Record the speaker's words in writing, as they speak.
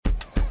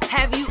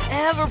Have you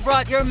ever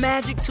brought your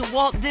magic to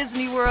Walt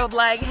Disney World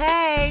like,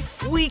 hey,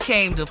 we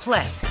came to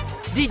play?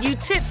 Did you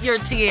tip your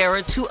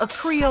tiara to a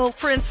Creole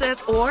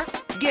princess or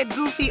get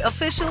goofy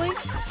officially?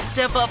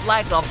 Step up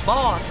like a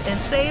boss and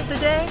save the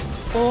day?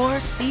 Or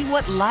see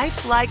what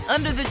life's like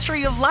under the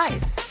tree of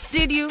life?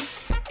 Did you?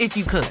 If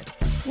you could.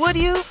 Would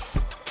you?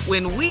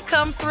 When we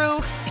come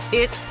through,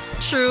 it's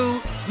true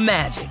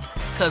magic.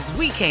 'Cause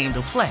we came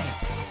to play.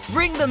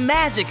 Bring the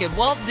magic at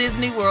Walt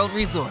Disney World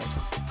Resort.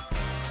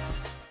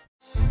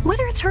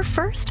 Whether it's her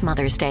first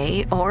Mother's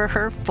Day or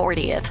her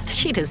 40th,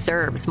 she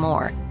deserves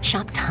more.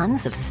 Shop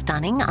tons of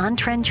stunning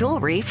on-trend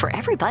jewelry for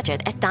every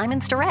budget at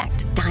Diamonds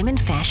Direct. Diamond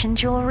fashion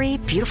jewelry,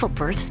 beautiful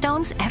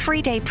birthstones,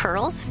 everyday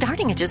pearls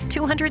starting at just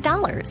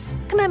 $200.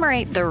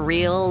 Commemorate the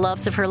real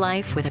loves of her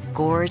life with a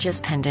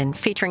gorgeous pendant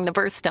featuring the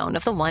birthstone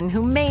of the one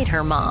who made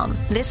her mom.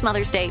 This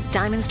Mother's Day,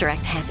 Diamonds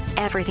Direct has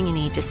everything you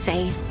need to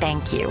say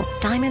thank you.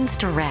 Diamonds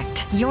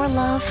Direct. Your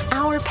love,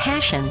 our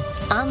passion.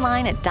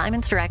 Online at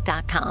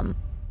diamondsdirect.com.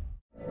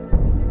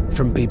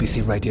 From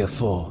BBC Radio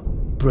 4,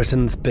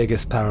 Britain's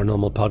biggest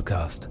paranormal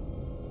podcast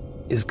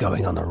is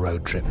going on a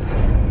road trip.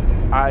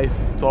 I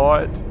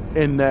thought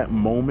in that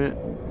moment,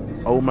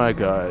 oh my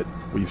God,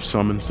 we've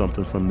summoned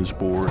something from this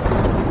board.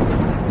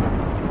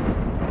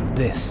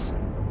 This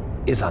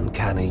is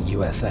Uncanny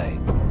USA.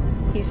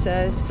 He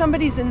says,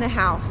 somebody's in the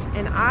house,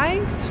 and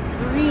I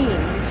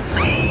screamed.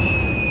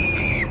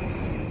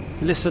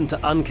 Listen to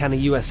Uncanny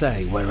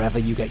USA wherever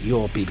you get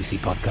your BBC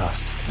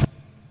podcasts,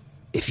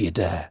 if you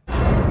dare.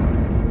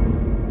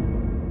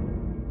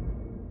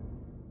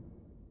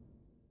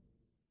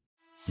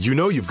 You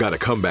know you've got a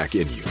comeback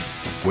in you.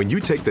 When you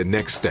take the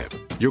next step,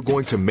 you're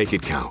going to make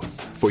it count.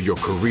 For your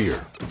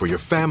career, for your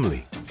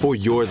family, for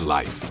your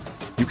life.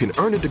 You can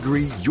earn a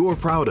degree you're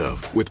proud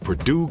of with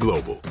Purdue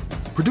Global.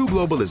 Purdue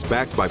Global is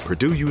backed by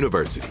Purdue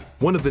University,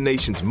 one of the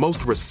nation's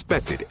most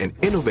respected and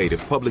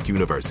innovative public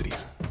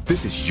universities.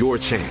 This is your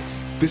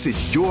chance. This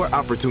is your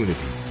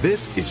opportunity.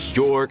 This is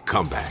your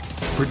comeback.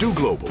 Purdue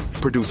Global,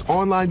 Purdue's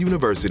online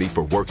university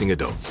for working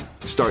adults.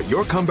 Start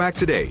your comeback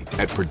today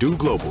at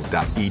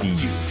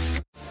purdueglobal.edu.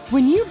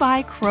 When you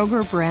buy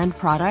Kroger brand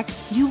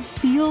products, you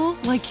feel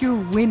like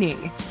you're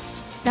winning.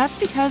 That's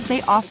because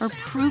they offer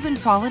proven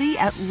quality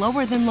at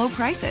lower than low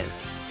prices.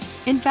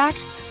 In fact,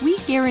 we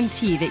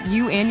guarantee that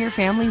you and your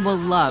family will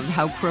love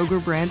how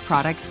Kroger brand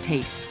products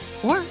taste,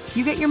 or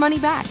you get your money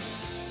back.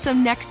 So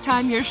next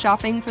time you're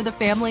shopping for the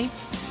family,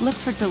 look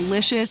for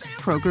delicious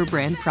Kroger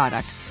brand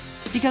products,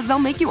 because they'll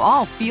make you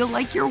all feel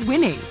like you're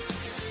winning.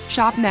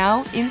 Shop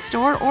now,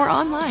 in-store, or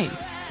online.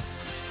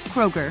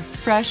 Kroger,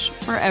 fresh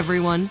for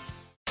everyone.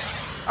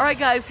 All right,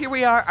 guys, here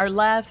we are, our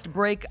last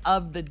break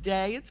of the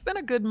day. It's been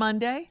a good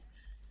Monday.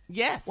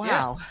 Yes.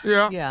 Wow.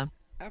 Yes. Yeah.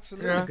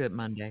 Absolutely. It's been a good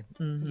Monday.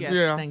 Mm-hmm. Yes.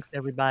 Yeah. Thanks,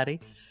 everybody,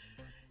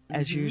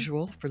 as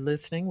usual, for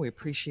listening. We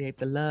appreciate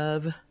the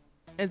love.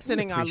 And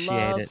sending our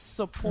love,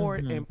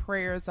 support, and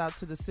prayers out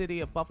to the city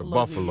of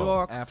Buffalo, New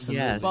York.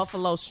 Absolutely. Yes.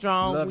 Buffalo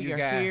strong. Love we you are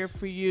guys. here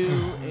for you.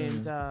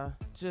 And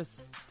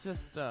just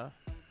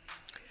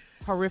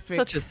horrific.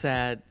 Such a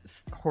sad,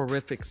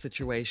 horrific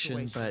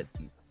situation. But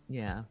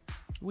yeah.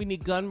 We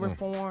need gun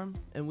reform,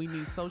 and we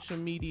need social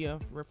media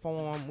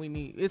reform.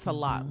 It's a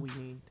lot we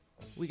need.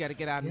 We got to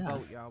get out and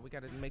vote, y'all. We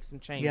got to make some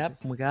changes. Yep,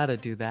 we got to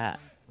do that.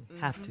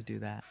 Have to do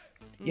that.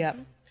 Yep.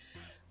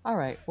 All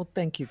right. Well,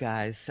 thank you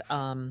guys.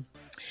 And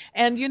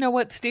you know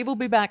what? Steve will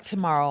be back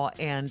tomorrow.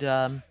 And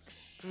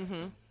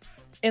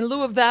in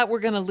lieu of that, we're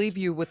going to leave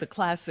you with a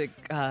classic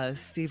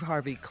Steve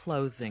Harvey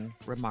closing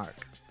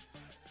remark.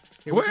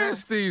 Where's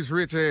Steve's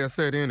rich ass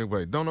at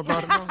anyway? Don't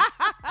nobody know?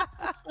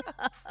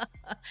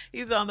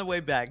 He's on the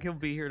way back. He'll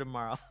be here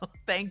tomorrow.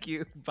 Thank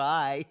you.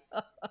 Bye.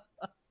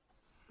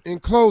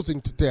 In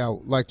closing today, I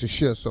would like to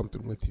share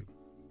something with you.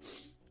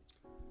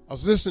 I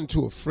was listening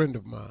to a friend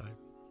of mine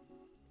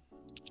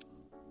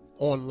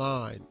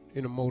online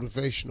in a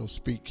motivational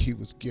speak he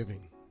was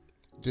giving,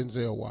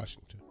 Denzel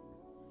Washington.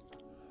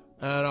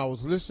 And I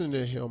was listening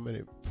to him, and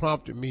it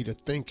prompted me to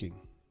thinking.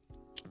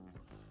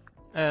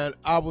 And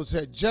I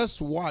had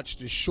just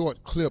watched a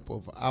short clip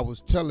of, I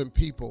was telling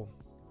people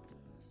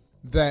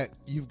that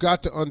you've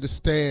got to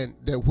understand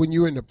that when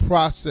you're in the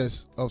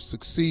process of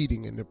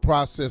succeeding, in the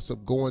process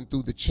of going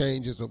through the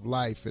changes of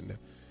life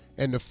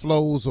and the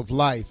flows of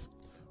life,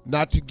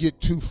 not to get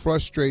too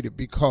frustrated,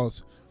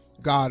 because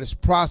God is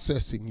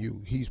processing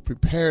you. He's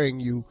preparing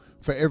you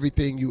for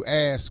everything you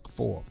ask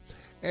for.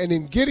 And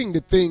in getting the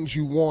things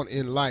you want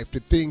in life, the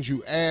things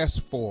you ask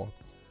for,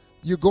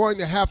 you're going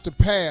to have to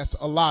pass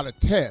a lot of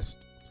tests.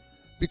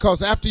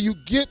 Because after you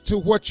get to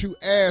what you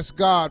ask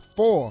God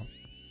for,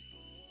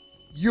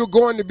 you're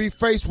going to be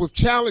faced with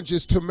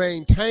challenges to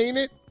maintain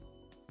it,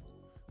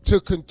 to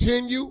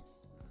continue,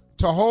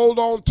 to hold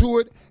on to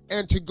it,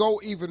 and to go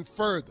even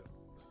further.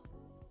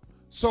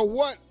 So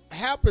what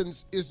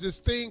happens is this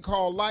thing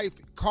called life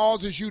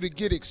causes you to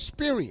get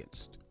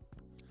experienced.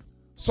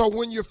 So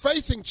when you're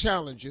facing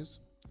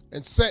challenges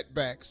and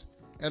setbacks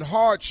and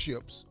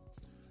hardships,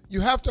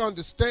 you have to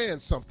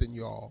understand something,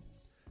 y'all,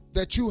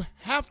 that you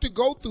have to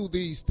go through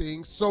these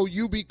things so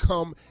you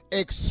become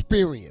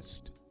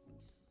experienced.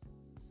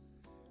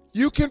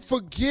 You can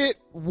forget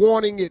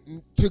wanting it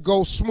to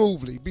go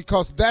smoothly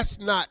because that's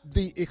not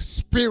the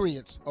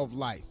experience of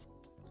life.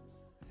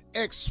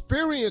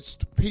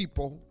 Experienced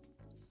people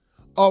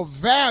of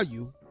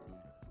value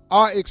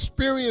are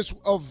experienced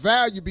of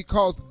value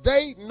because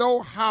they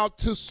know how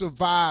to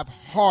survive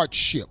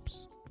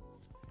hardships.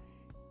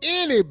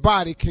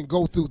 Anybody can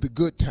go through the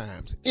good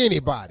times.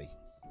 Anybody.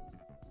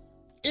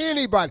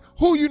 Anybody.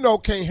 Who you know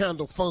can't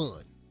handle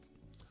fun?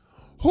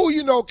 Who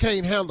you know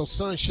can't handle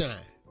sunshine?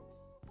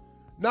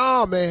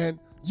 Nah, man,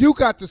 you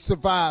got to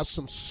survive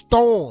some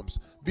storms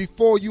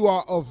before you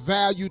are of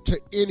value to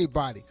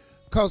anybody.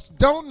 Because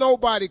don't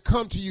nobody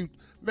come to you,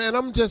 man,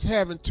 I'm just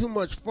having too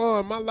much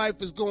fun. My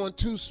life is going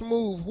too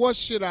smooth. What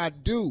should I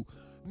do?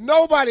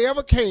 Nobody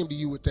ever came to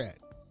you with that.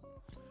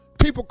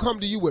 People come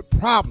to you with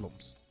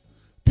problems.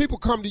 People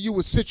come to you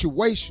with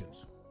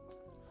situations.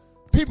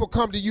 People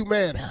come to you,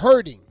 man,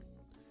 hurting.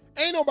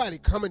 Ain't nobody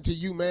coming to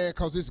you, man,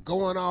 because it's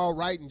going all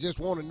right and just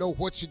want to know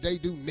what should they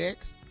do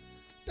next.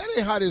 That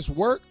ain't how this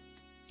works.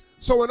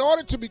 So in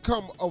order to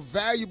become a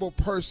valuable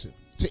person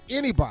to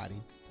anybody,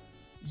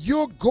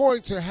 you're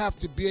going to have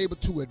to be able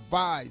to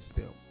advise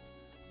them,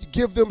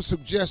 give them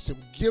suggestions,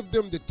 give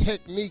them the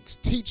techniques,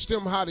 teach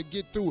them how to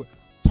get through it,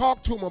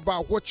 talk to them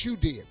about what you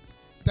did.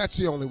 That's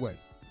the only way.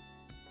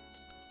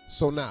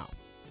 So now,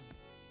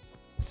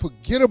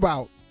 forget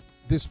about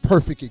this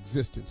perfect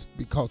existence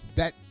because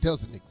that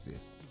doesn't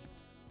exist.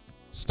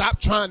 Stop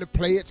trying to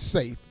play it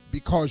safe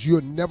because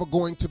you're never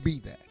going to be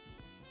that.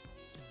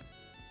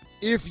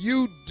 If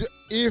you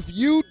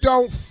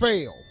don't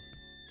fail,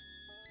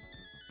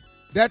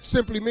 that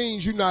simply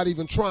means you're not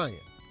even trying.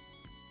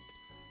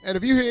 And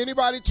if you hear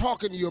anybody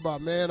talking to you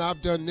about, man,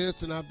 I've done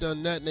this and I've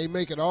done that, and they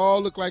make it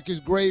all look like it's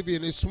gravy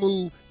and it's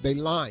smooth, they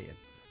lying.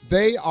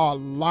 They are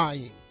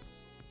lying.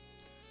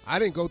 I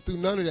didn't go through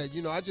none of that.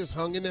 You know, I just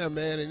hung in there,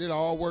 man, and it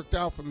all worked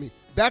out for me.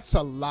 That's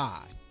a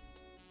lie.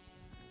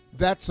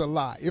 That's a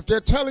lie. If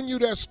they're telling you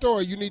that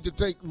story, you need to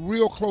take a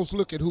real close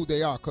look at who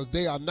they are because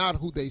they are not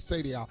who they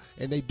say they are,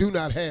 and they do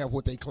not have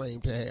what they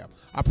claim to have.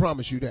 I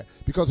promise you that.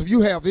 Because if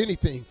you have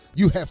anything,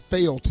 you have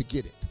failed to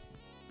get it.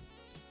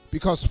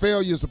 Because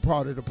failure is a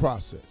part of the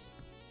process.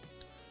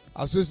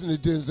 I was listening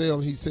to Denzel,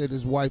 and he said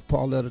his wife,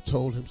 Pauletta,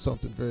 told him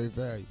something very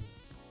valuable.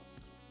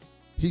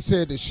 He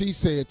said that she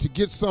said, to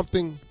get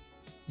something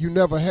you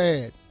never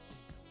had,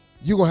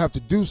 you're going to have to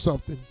do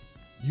something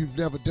you've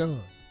never done.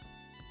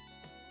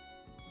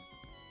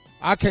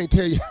 I can't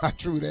tell you how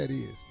true that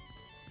is.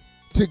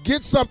 To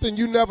get something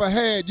you never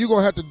had, you're going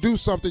to have to do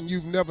something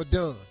you've never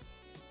done.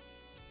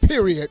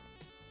 Period.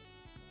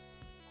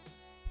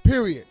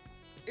 Period.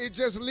 It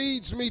just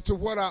leads me to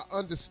what I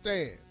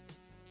understand.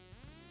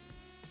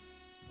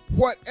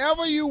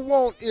 Whatever you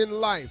want in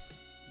life,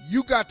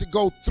 you got to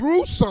go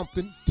through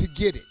something to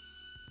get it.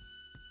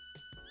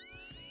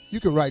 You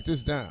can write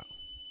this down.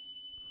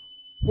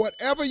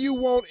 Whatever you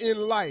want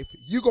in life,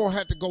 you're going to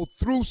have to go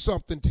through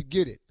something to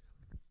get it.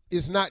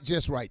 It's not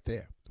just right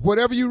there.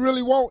 Whatever you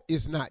really want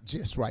is not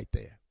just right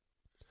there.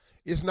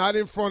 It's not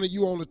in front of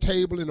you on the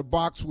table in a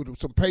box with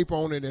some paper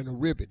on it and a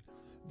ribbon.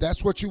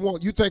 That's what you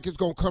want. You think it's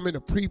going to come in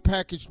a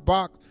prepackaged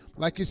box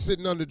like it's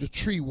sitting under the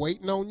tree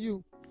waiting on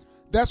you?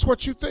 That's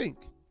what you think.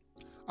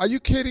 Are you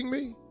kidding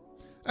me?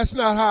 That's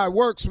not how it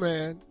works,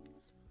 man.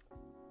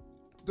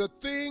 The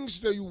things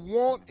that you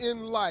want in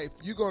life,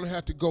 you're going to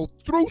have to go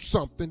through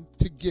something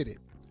to get it.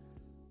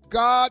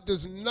 God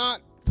does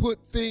not put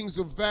things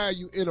of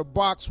value in a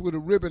box with a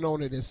ribbon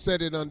on it and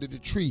set it under the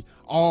tree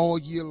all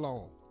year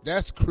long.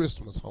 That's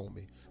Christmas,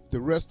 homie. The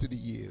rest of the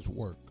year is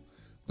work.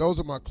 Those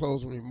are my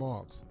closing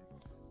remarks.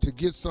 To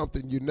get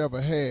something you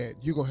never had,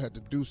 you're going to have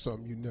to do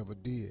something you never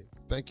did.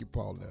 Thank you,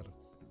 Pauletta.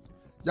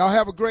 Y'all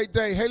have a great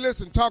day. Hey,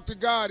 listen, talk to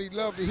God. He'd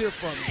love to hear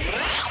from you.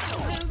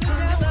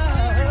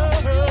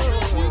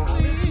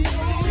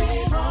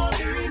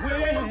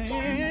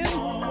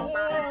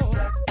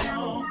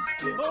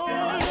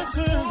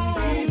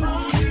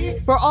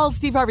 For all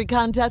Steve Harvey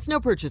contests, no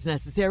purchase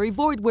necessary,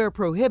 void where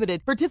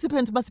prohibited.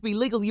 Participants must be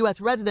legal U.S.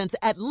 residents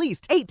at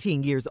least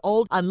 18 years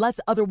old unless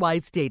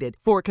otherwise stated.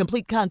 For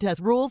complete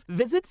contest rules,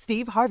 visit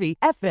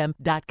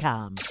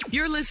SteveHarveyFM.com.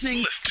 You're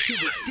listening to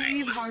the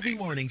Steve Harvey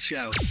Morning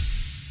Show.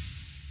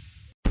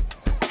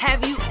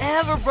 Have you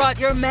ever brought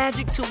your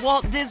magic to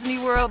Walt Disney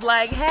World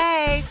like,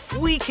 hey,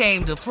 we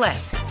came to play?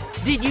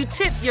 Did you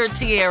tip your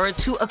tiara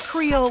to a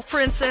Creole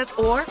princess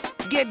or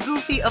get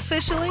goofy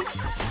officially?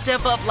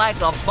 Step up like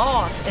a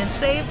boss and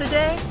save the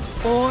day?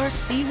 Or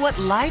see what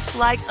life's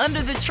like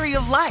under the tree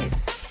of life?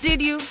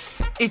 Did you?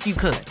 If you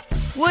could.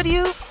 Would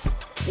you?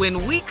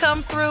 When we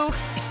come through,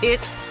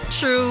 it's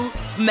true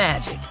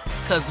magic.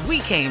 'Cause we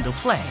came to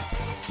play.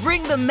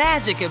 Bring the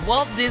magic at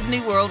Walt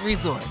Disney World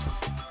Resort.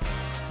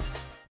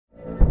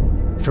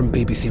 From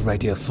BBC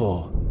Radio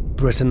 4,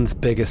 Britain's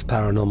biggest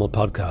paranormal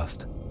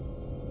podcast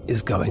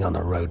is going on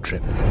a road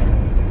trip.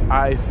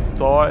 I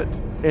thought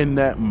in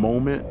that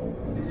moment,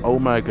 oh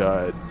my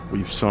God,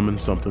 we've summoned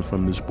something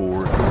from this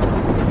board.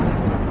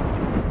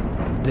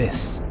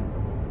 This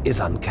is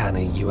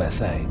Uncanny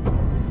USA.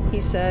 He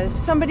says,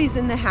 somebody's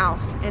in the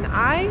house, and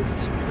I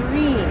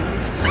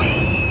screamed.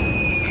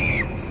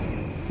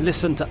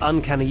 Listen to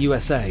Uncanny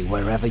USA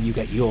wherever you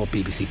get your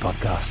BBC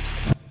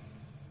podcasts,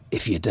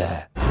 if you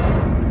dare.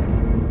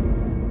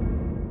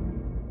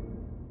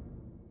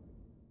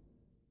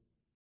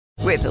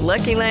 With the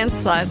Lucky Land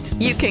Slots,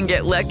 you can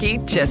get lucky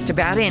just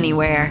about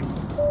anywhere.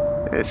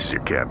 This is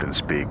your captain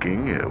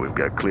speaking. We've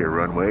got clear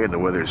runway and the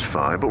weather's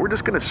fine, but we're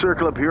just going to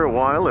circle up here a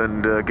while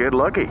and get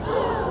lucky.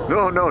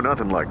 No,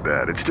 nothing like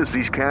that. It's just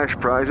these cash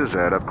prizes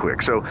add up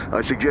quick. So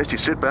I suggest you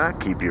sit back,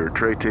 keep your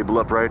tray table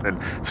upright, and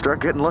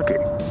start getting lucky.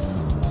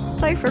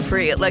 Play for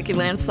free at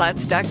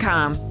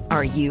LuckyLandSlots.com.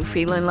 Are you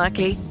feeling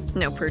lucky?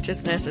 No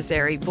purchase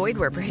necessary. Void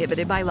where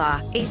prohibited by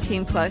law.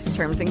 18+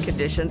 terms and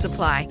conditions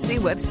apply. See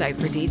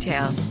website for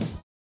details.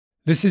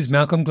 This is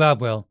Malcolm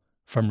Gladwell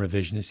from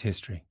Revisionist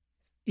History.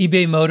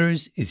 eBay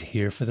Motors is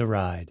here for the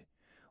ride.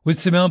 With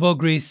some elbow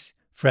grease,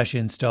 fresh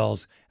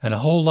installs, and a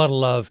whole lot of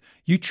love,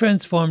 you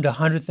transformed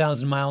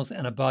 100,000 miles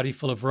and a body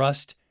full of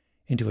rust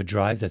into a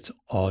drive that's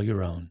all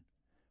your own.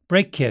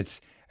 Brake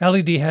kits,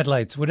 LED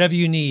headlights, whatever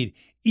you need,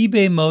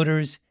 eBay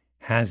Motors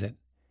has it.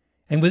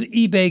 And with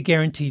eBay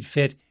Guaranteed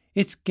Fit,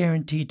 it's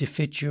guaranteed to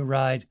fit your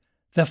ride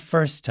the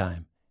first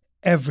time,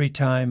 every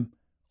time,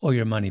 or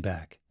your money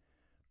back.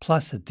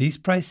 Plus, at these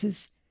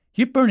prices,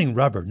 you're burning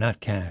rubber,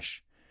 not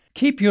cash.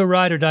 Keep your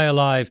ride or die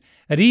alive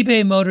at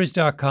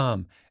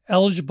ebaymotors.com.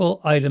 Eligible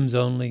items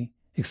only.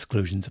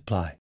 Exclusions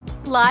apply.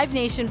 Live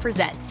Nation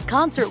presents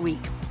Concert Week.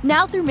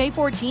 Now through May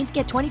 14th,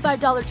 get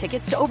 $25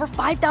 tickets to over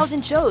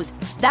 5,000 shows.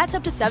 That's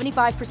up to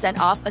 75%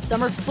 off a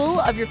summer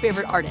full of your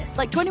favorite artists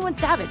like 21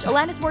 Savage,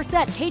 Alanis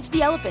Morissette, Cage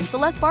the Elephant,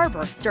 Celeste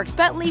Barber, Dierks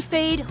Bentley,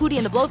 Fade, Hootie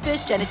and the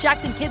Blowfish, Janet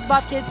Jackson, Kidz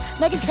Bop Kids,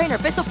 Meghan Trainor,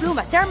 Peso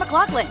Pluma, Sarah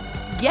McLachlan.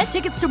 Get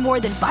tickets to more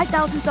than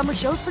 5,000 summer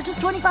shows for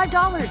just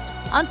 $25.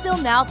 Until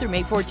now through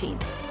May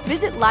 14th.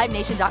 Visit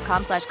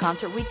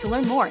LiveNation.com/Concert Week to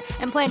learn more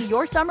and plan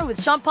your summer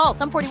with Sean Paul,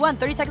 Sum 41,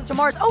 30 Seconds to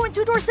Mars, and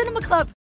Two Door Cinema Club.